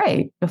feel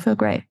great. You'll feel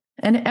great.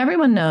 And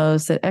everyone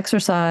knows that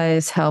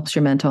exercise helps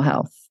your mental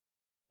health.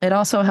 It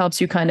also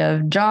helps you kind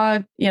of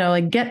jog,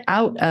 get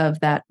out of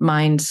that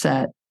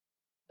mindset,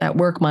 that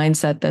work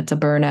mindset that's a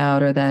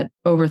burnout, or that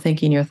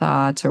overthinking your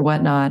thoughts or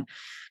whatnot.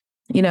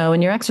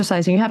 when you're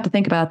exercising, you have to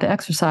think about the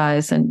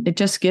exercise, and it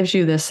just gives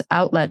you this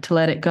outlet to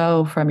let it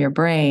go from your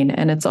brain.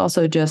 And it's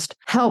also just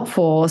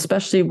helpful,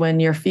 especially when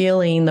you're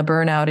feeling the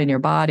burnout in your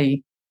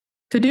body,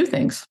 to do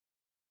things.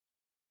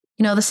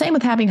 The same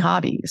with having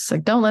hobbies.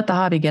 Like, don't let the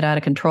hobby get out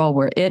of control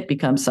where it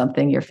becomes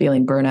something you're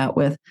feeling burnout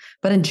with,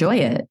 but enjoy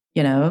it.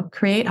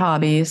 Create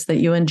hobbies that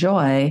you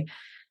enjoy,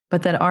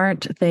 but that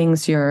aren't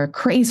things you're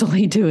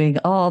crazily doing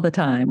all the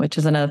time, which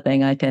is another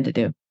thing I tend to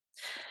do.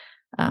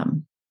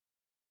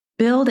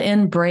 Build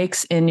in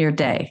breaks in your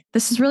day.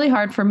 This is really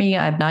hard for me.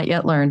 I've not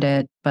yet learned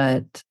it,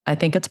 but I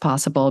think it's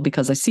possible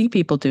because I see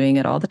people doing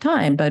it all the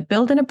time. But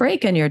build in a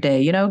break in your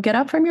day. Get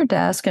up from your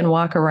desk and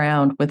walk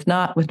around with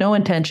no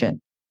intention.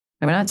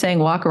 I'm not saying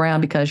walk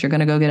around because you're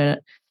going to go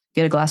get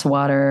a glass of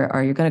water,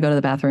 or you're going to go to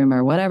the bathroom,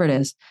 or whatever it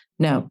is.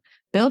 No,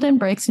 build in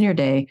breaks in your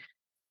day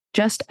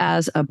just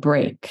as a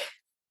break.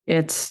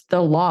 It's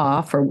the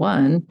law, for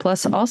one,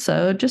 plus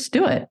also just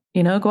do it.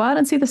 Go out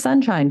and see the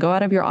sunshine, go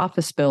out of your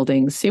office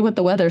building, see what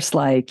the weather's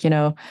like,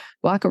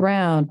 walk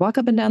around, walk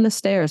up and down the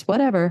stairs,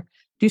 whatever,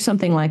 do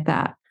something like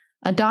that.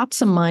 Adopt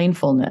some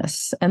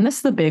mindfulness. And this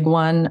is the big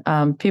one.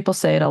 People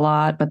say it a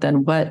lot, but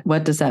then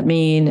what does that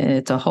mean?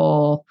 It's a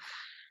whole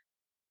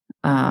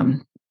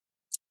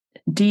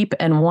deep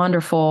and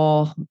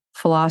wonderful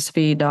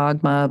philosophy,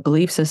 dogma,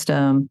 belief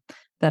system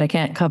that I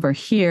can't cover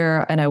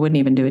here, and I wouldn't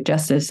even do it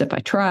justice if I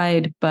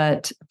tried.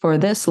 But for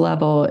this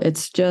level,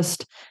 it's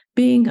just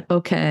being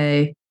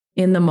okay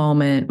in the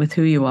moment with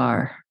who you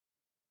are.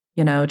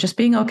 Just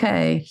being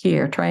okay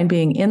here. Try and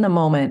being in the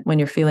moment when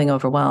you're feeling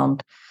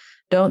overwhelmed.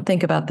 Don't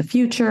think about the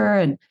future.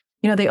 And,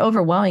 the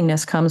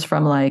overwhelmingness comes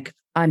from like,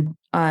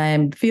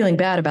 I'm feeling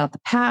bad about the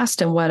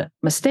past and what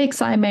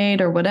mistakes I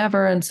made or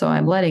whatever. And so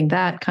I'm letting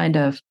that kind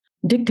of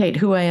dictate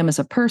who I am as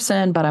a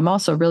person, but I'm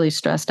also really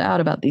stressed out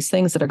about these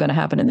things that are going to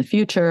happen in the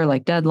future,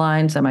 like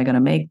deadlines. Am I going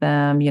to make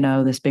them?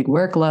 This big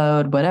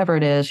workload, whatever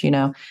it is,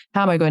 how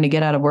am I going to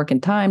get out of work in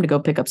time to go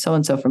pick up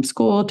so-and-so from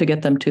school to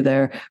get them to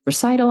their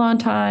recital on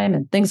time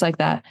and things like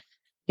that.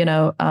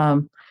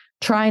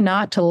 Try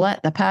not to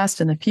let the past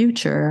and the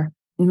future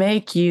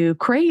make you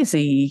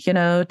crazy.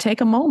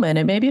 Take a moment,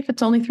 and maybe if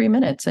it's only 3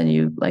 minutes, and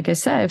you, like I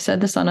say, I've said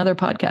this on other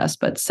podcasts,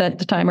 but set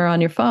the timer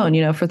on your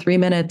phone, for 3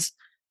 minutes.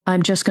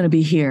 I'm just going to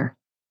be here,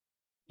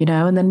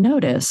 and then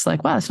notice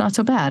like, wow, it's not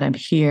so bad. I'm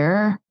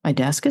here. My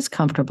desk is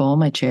comfortable.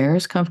 My chair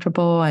is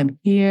comfortable. I'm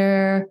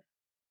here.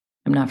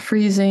 I'm not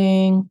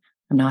freezing.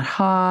 I'm not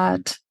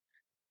hot.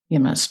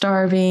 I'm not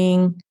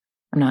starving.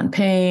 I'm not in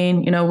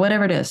pain,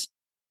 whatever it is.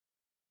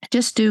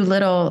 Just do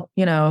little,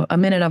 a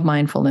minute of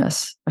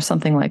mindfulness or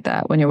something like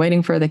that. When you're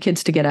waiting for the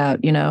kids to get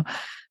out,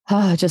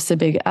 just a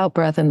big out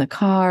breath in the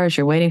car as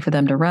you're waiting for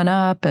them to run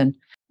up, and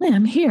man,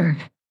 I'm here.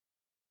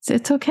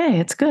 It's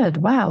okay. It's good.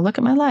 Wow. Look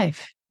at my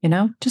life.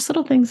 Just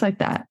little things like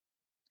that.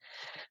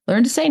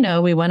 Learn to say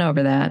no. We went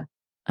over that.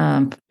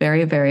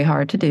 Very, very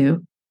hard to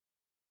do.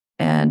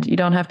 And you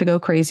don't have to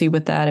go crazy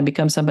with that and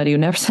become somebody who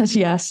never says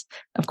yes.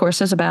 Of course,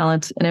 there's a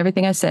balance in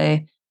everything I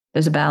say.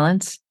 There's a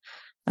balance.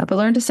 But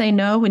learn to say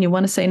no. When you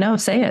want to say no,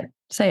 say it.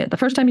 Say it. The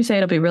first time you say it,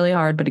 it'll be really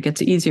hard, but it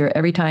gets easier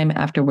every time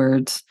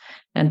afterwards.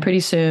 And pretty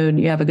soon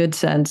you have a good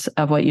sense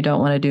of what you don't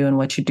want to do and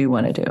what you do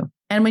want to do.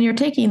 And when you're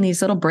taking these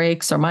little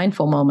breaks or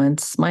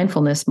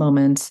mindfulness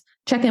moments,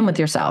 check in with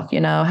yourself.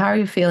 How are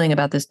you feeling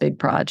about this big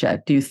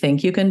project? Do you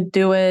think you can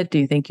do it? Do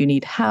you think you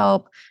need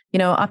help?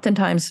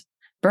 Oftentimes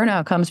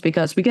burnout comes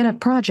because we get a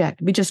project,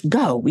 we just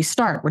go, we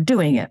start, we're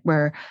doing it.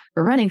 We're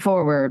running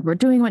forward. We're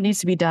doing what needs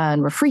to be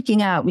done. We're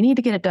freaking out. We need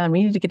to get it done.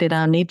 We need to get it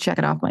done. Need to check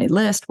it off my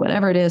list,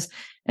 whatever it is.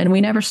 And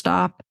we never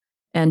stop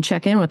and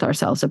check in with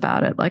ourselves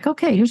about it. Like,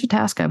 okay, here's a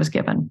task I was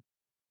given.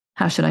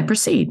 How should I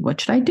proceed?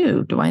 What should I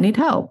do? Do I need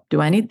help?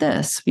 Do I need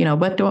this?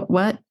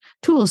 What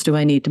tools do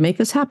I need to make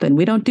this happen?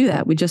 We don't do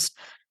that. We just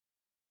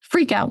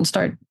freak out and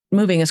start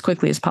moving as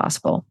quickly as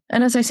possible.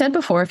 And as I said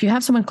before, if you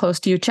have someone close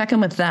to you, check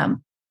in with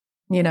them.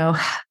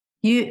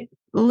 You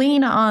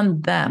lean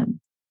on them,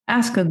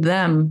 ask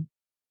them,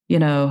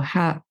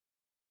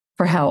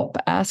 for help,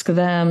 ask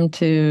them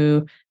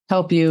to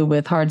help you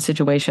with hard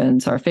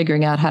situations or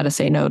figuring out how to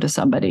say no to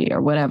somebody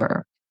or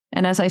whatever.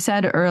 And as I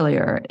said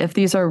earlier, if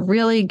these are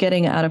really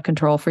getting out of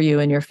control for you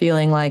and you're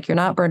feeling like you're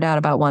not burned out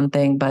about one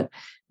thing, but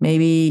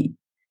maybe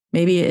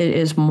it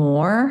is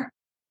more,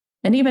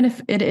 and even if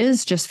it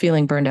is just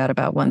feeling burned out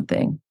about one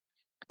thing,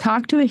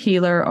 talk to a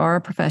healer or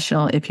a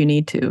professional if you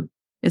need to.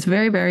 It's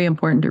very, very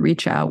important to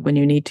reach out when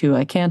you need to.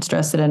 I can't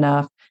stress it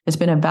enough. It's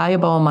been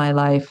invaluable in my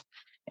life,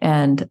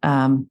 and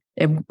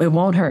it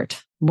won't hurt.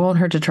 It won't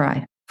hurt to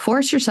try.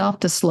 Force yourself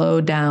to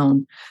slow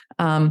down.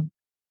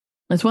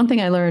 It's one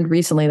thing I learned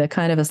recently that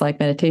kind of is like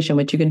meditation,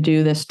 which you can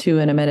do this too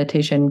in a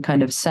meditation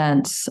kind of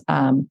sense.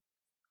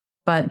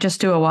 But just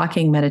do a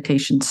walking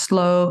meditation.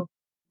 Slow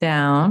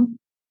down.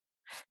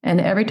 And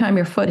every time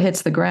your foot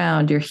hits the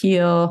ground, your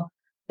heel,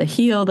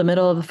 the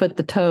middle of the foot,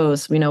 the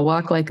toes,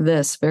 walk like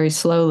this very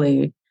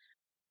slowly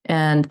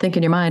and think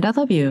in your mind, I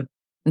love you.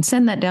 And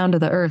send that down to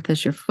the earth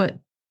as your foot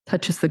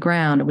touches the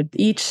ground. With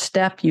each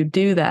step, you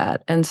do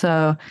that. And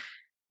so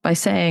by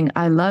saying,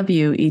 I love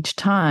you each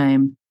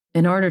time,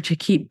 in order to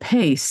keep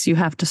pace, you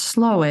have to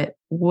slow it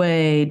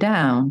way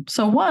down.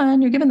 So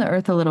one, you're giving the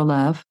earth a little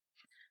love,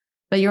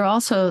 but you're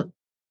also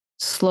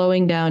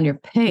slowing down your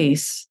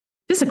pace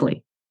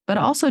physically, but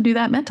also do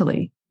that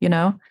mentally.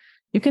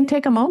 You can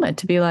take a moment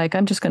to be like,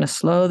 I'm just going to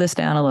slow this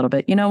down a little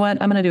bit. You know what?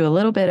 I'm going to do a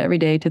little bit every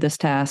day to this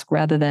task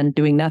rather than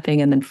doing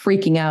nothing and then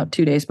freaking out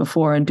 2 days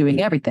before and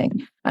doing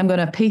everything. I'm going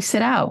to pace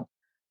it out.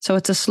 So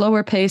it's a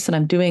slower pace and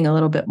I'm doing a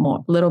little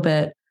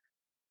bit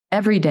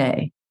every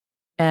day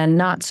and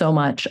not so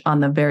much on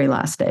the very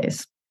last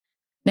days.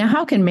 Now,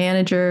 how can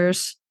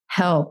managers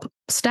help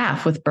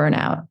staff with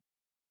burnout?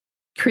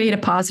 Create a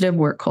positive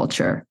work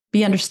culture,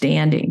 be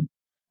understanding,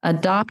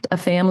 adopt a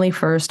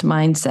family-first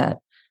mindset,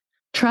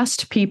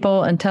 trust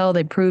people until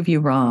they prove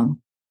you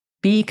wrong,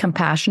 be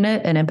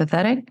compassionate and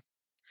empathetic,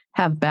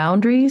 have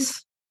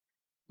boundaries,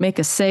 make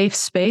a safe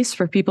space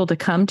for people to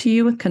come to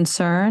you with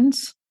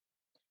concerns,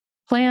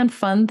 plan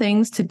fun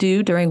things to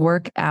do during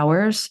work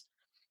hours.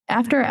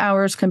 After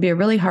hours can be a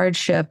really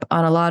hardship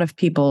on a lot of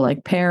people,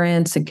 like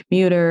parents and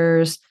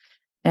commuters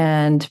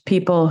and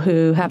people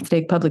who have to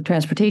take public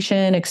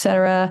transportation, et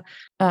cetera.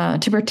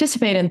 To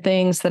participate in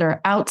things that are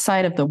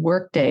outside of the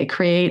workday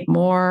create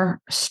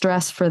more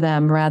stress for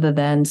them rather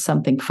than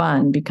something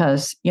fun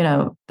because,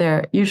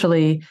 they're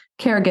usually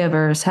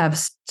caregivers have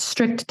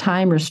strict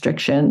time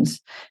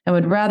restrictions and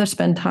would rather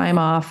spend time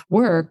off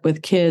work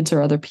with kids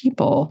or other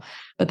people,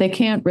 but they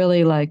can't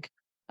really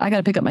I got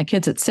to pick up my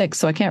kids at 6,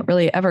 so I can't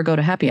really ever go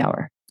to happy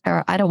hour.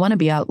 Or I don't want to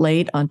be out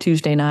late on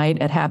Tuesday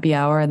night at happy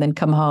hour and then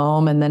come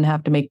home and then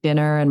have to make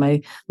dinner and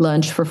my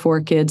lunch for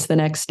 4 kids the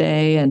next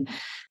day and,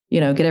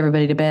 get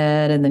everybody to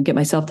bed and then get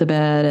myself to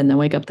bed and then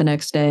wake up the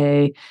next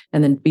day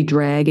and then be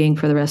dragging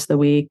for the rest of the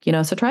week.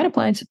 So try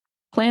to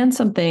plan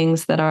some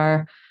things that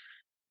are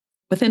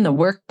within the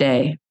work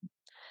day.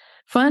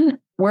 Fun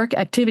work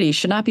activities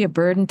should not be a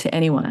burden to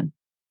anyone.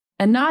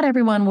 And not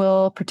everyone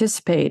will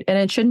participate, and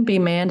it shouldn't be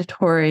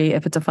mandatory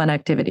if it's a fun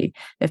activity.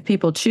 If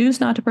people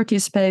choose not to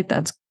participate,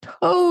 that's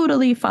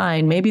totally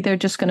fine. Maybe they're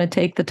just going to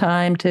take the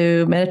time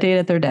to meditate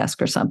at their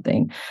desk or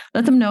something.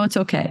 Let them know it's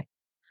okay.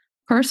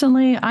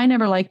 Personally, I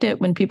never liked it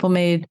when people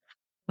made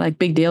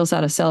big deals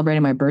out of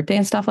celebrating my birthday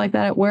and stuff like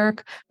that at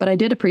work, but I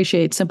did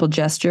appreciate simple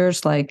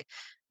gestures like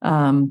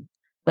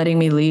letting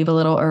me leave a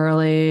little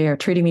early or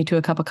treating me to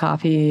a cup of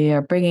coffee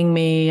or bringing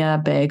me a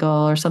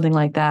bagel or something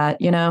like that,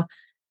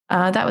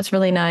 that was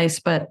really nice,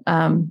 but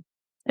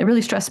it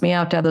really stressed me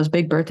out to have those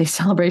big birthday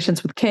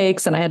celebrations with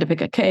cakes, and I had to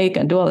pick a cake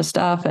and do all this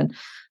stuff. And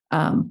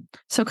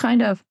so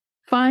kind of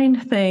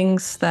find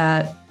things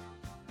that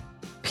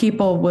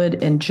people would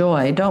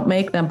enjoy. Don't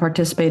make them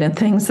participate in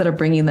things that are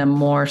bringing them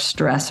more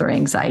stress or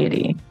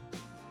anxiety.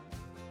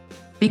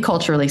 Be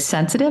culturally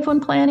sensitive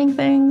when planning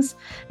things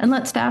and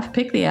let staff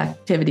pick the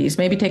activities.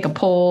 Maybe take a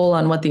poll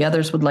on what the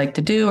others would like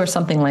to do or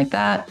something like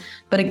that.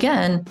 But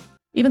again,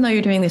 even though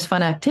you're doing these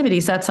fun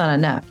activities, that's not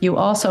enough. You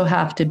also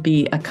have to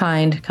be a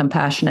kind,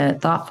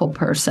 compassionate, thoughtful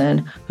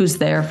person who's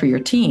there for your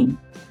team.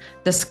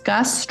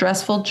 Discuss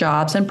stressful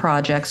jobs and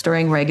projects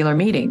during regular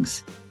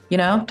meetings.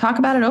 Talk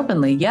about it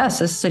openly. Yes,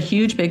 this is a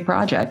huge, big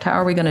project. How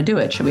are we going to do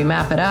it? Should we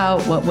map it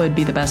out? What would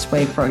be the best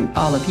way for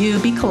all of you?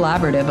 Be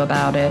collaborative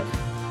about it.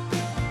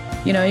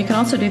 You can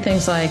also do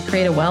things like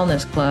create a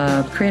wellness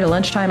club, create a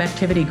lunchtime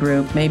activity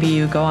group. Maybe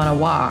you go on a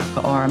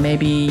walk, or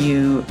maybe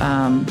you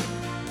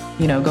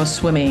go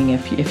swimming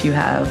if you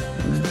have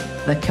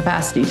the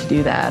capacity to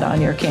do that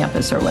on your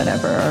campus or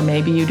whatever, or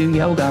maybe you do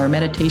yoga or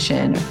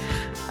meditation.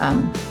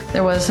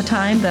 There was a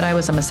time that I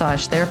was a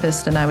massage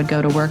therapist and I would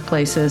go to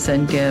workplaces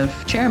and give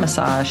chair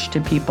massage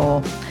to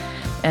people,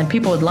 and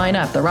people would line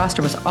up. The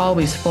roster was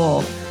always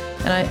full.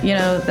 And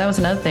that was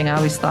another thing I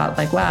always thought,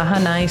 wow, how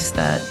nice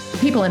that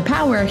people in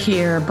power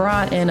here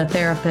brought in a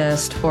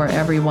therapist for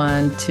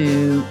everyone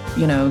to,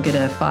 get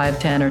a 5,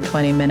 10, or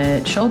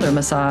 20-minute shoulder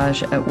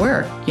massage at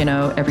work,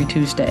 every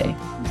Tuesday.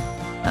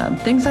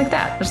 Things like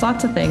that. There's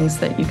lots of things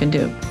that you can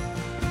do.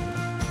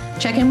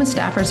 Check in with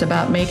staffers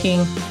about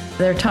making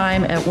their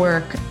time at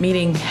work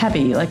meeting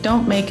heavy.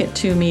 Don't make it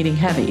too meeting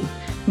heavy.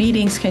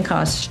 Meetings can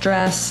cause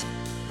stress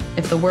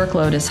if the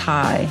workload is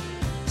high.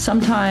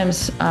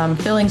 Sometimes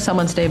filling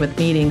someone's day with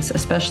meetings,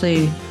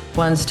 especially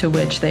ones to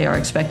which they are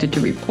expected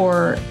to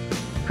report,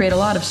 create a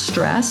lot of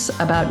stress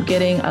about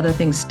getting other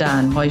things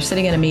done. While you're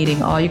sitting in a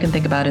meeting, all you can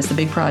think about is the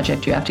big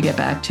project you have to get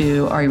back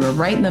to, or you were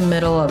right in the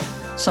middle of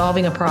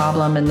solving a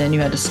problem and then you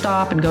had to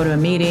stop and go to a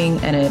meeting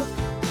and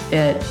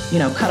it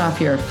cut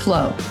off your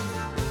flow.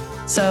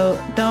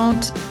 So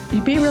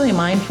be really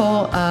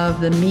mindful of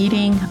the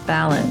meeting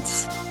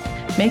balance.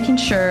 Making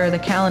sure the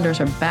calendars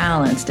are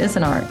balanced is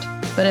an art,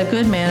 but a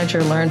good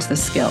manager learns the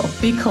skill.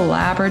 Be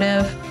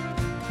collaborative,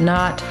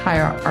 not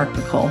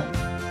hierarchical.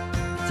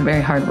 It's a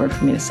very hard word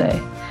for me to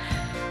say.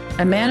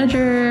 A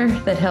manager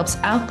that helps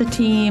out the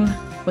team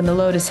when the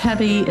load is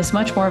heavy is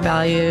much more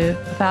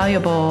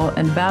valuable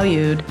and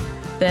valued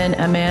than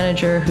a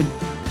manager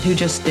who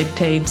just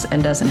dictates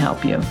and doesn't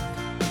help you.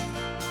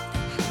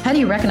 How do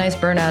you recognize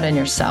burnout in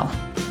yourself?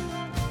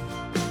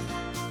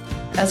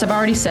 As I've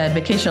already said,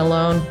 vacation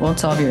alone won't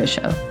solve your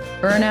issue.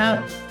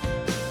 Burnout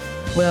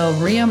will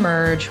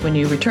reemerge when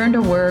you return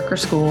to work or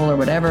school or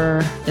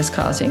whatever is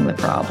causing the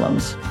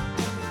problems.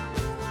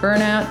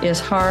 Burnout is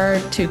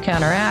hard to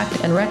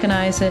counteract and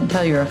recognize it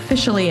until you're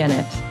officially in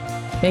it.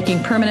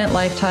 Making permanent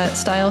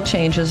lifestyle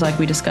changes like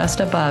we discussed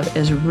above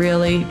is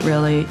really,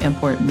 really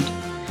important.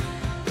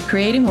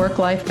 Creating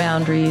work-life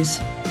boundaries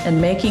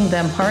and making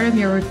them part of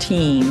your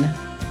routine,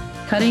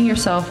 cutting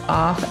yourself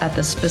off at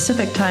the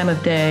specific time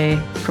of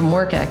day from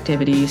work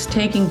activities,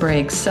 taking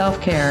breaks,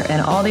 self-care,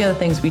 and all the other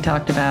things we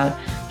talked about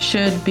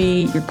should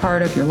be your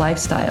part of your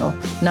lifestyle,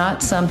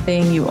 not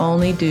something you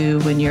only do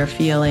when you're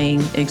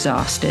feeling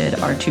exhausted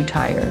or too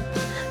tired.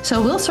 So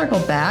we'll circle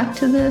back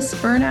to this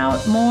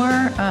burnout more.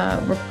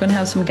 We're going to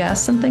have some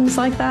guests and things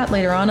like that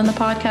later on in the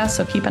podcast,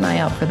 so keep an eye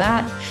out for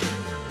that.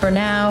 For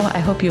now, I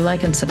hope you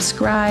like and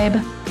subscribe.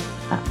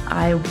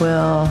 I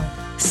will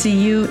see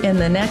you in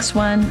the next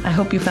one. I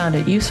hope you found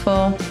it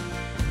useful.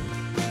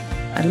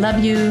 I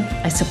love you.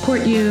 I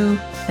support you.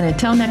 And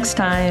until next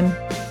time,